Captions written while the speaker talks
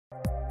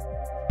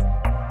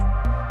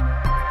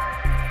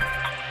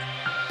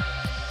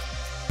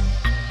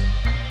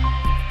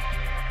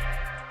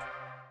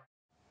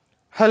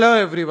Hello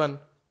everyone,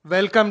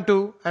 welcome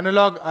to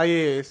Analog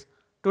IAS.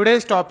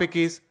 Today's topic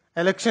is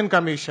Election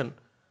Commission.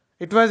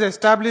 It was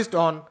established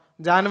on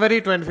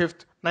January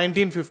 25th,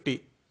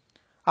 1950.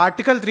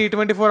 Article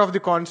 324 of the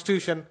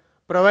Constitution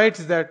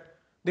provides that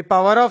the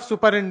power of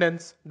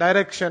superintendence,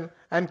 direction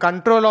and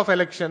control of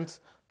elections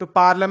to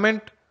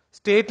Parliament,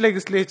 state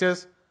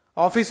legislatures,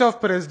 office of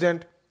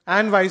President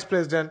and Vice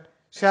President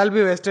shall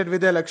be vested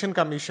with the Election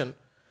Commission.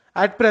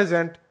 At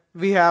present,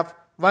 we have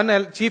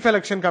one Chief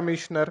Election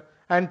Commissioner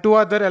and two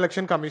other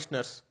election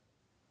commissioners.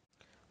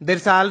 Their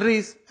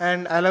salaries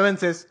and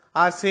allowances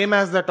are same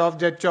as that of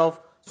Judge of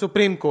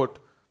Supreme Court.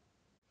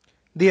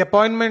 The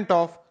appointment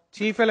of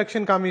Chief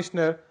Election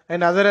Commissioner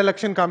and other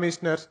election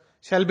commissioners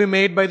shall be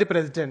made by the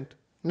President.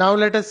 Now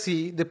let us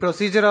see the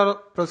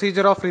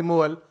procedure of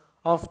removal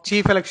of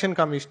Chief Election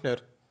Commissioner.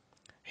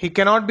 He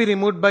cannot be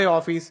removed by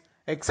office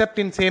except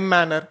in same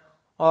manner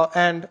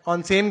and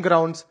on same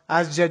grounds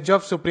as Judge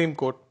of Supreme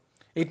Court.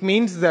 It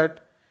means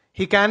that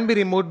he can be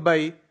removed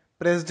by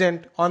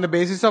President on the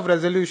basis of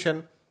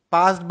resolution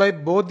passed by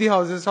both the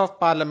houses of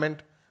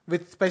Parliament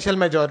with special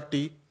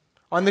majority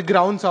on the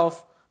grounds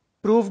of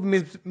proved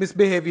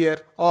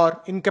misbehavior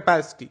or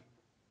incapacity.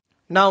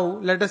 Now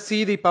let us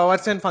see the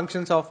powers and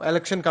functions of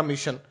Election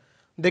Commission.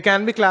 They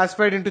can be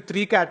classified into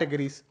three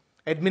categories: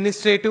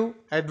 administrative,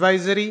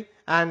 advisory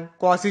and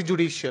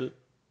quasi-judicial.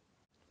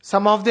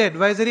 Some of the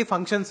advisory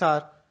functions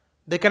are: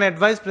 they can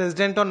advise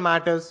President on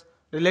matters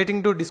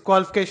relating to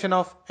disqualification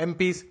of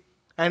MPs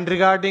and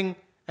regarding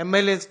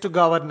MLAs to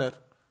governor.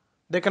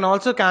 They can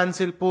also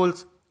cancel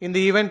polls in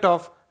the event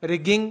of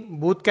rigging,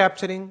 booth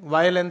capturing,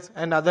 violence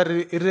and other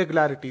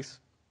irregularities.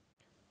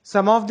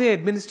 Some of the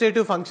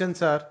administrative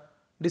functions are: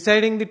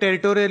 deciding the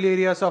territorial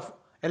areas of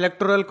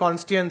electoral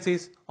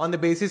constituencies on the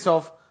basis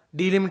of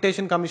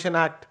Delimitation Commission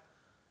Act,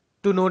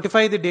 to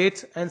notify the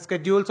dates and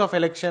schedules of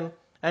election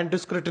and to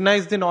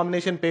scrutinize the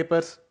nomination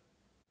papers,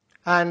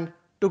 and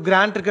to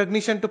grant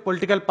recognition to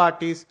political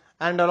parties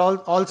and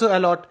also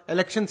allot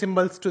election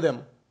symbols to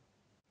them.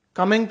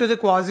 Coming to the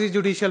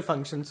quasi-judicial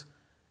functions,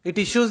 it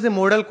issues the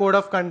model code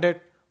of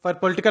conduct for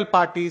political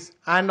parties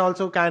and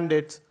also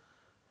candidates.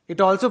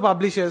 It also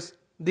publishes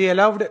the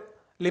allowed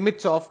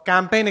limits of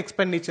campaign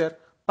expenditure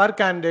per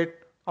candidate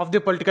of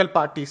the political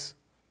parties.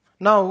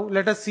 Now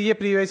let us see a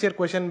previous year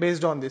question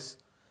based on this.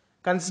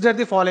 Consider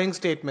the following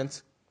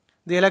statements.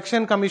 The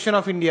Election Commission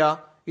of India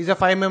is a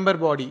 5-member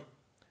body.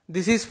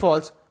 This is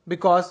false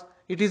because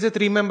it is a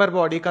 3-member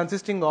body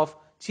consisting of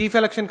Chief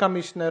Election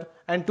Commissioner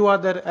and two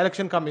other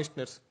election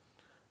commissioners.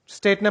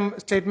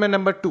 Statement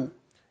number 2.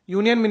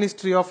 Union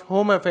Ministry of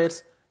Home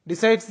Affairs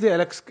decides the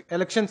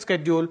election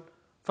schedule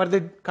for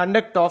the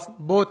conduct of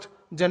both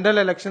general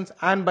elections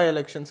and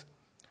by-elections.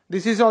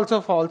 This is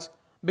also false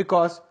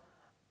because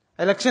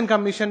Election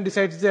Commission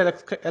decides the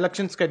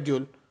election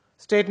schedule.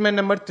 Statement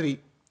number 3.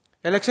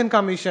 Election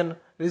Commission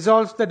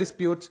resolves the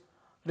disputes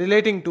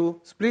relating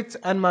to splits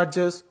and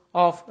mergers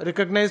of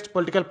recognized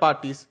political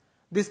parties.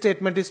 This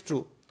statement is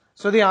true.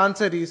 So the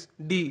answer is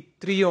D,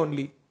 3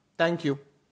 only. Thank you.